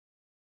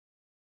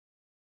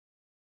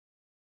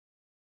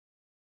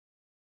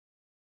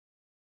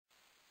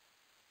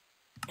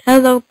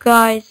Hello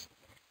guys.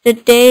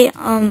 Today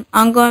I'm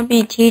going to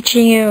be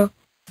teaching you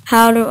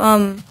how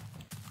to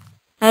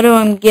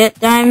get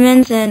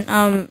diamonds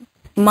and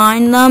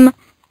mine them.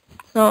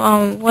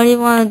 So what you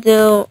want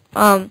to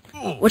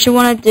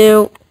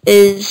do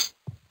is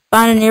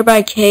find a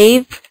nearby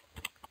cave.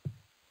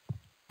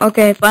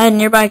 Okay, find a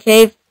nearby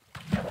cave.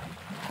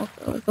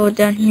 Okay, let's go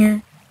down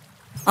here.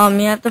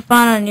 You have to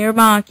find a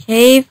nearby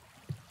cave.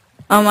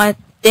 I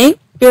think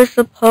you're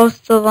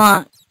supposed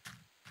to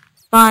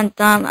find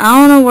diamond. I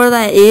don't know where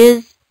that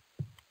is,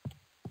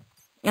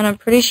 and I'm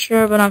pretty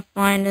sure, but I'll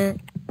find it.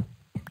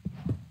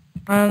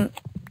 I'm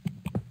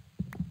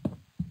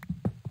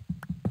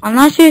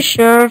not too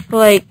sure if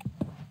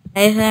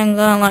anything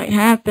gonna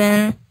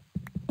happen.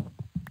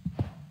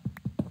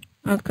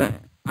 Okay,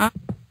 I don't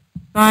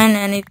find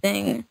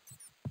anything.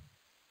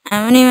 I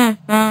haven't even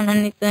found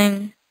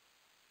anything.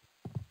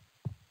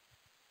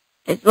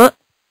 It's what?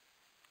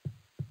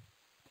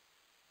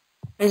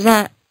 Is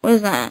that? What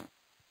is that?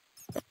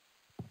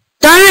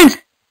 Diamonds!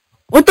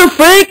 What the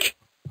frick?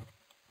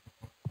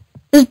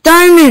 There's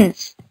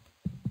diamonds!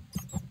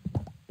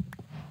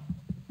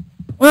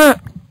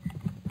 What?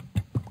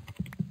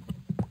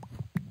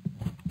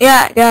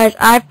 Yeah, guys,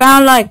 I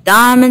found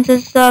diamonds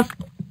and stuff.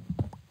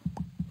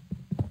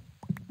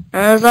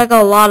 There's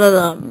a lot of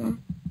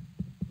them.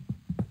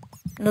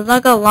 There's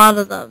a lot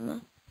of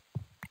them.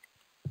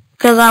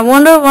 Cause I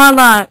wonder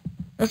why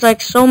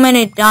there's so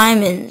many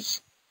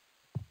diamonds.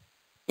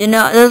 You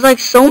know,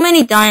 there's so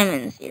many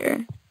diamonds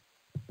here.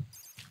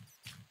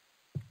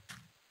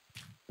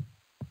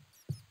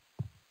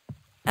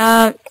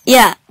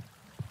 Yeah.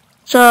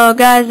 So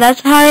guys,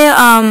 that's how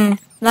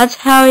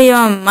you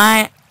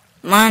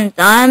mine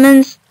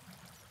diamonds.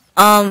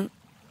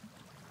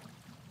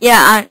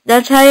 Yeah,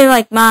 that's how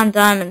you mine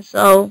diamonds.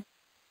 So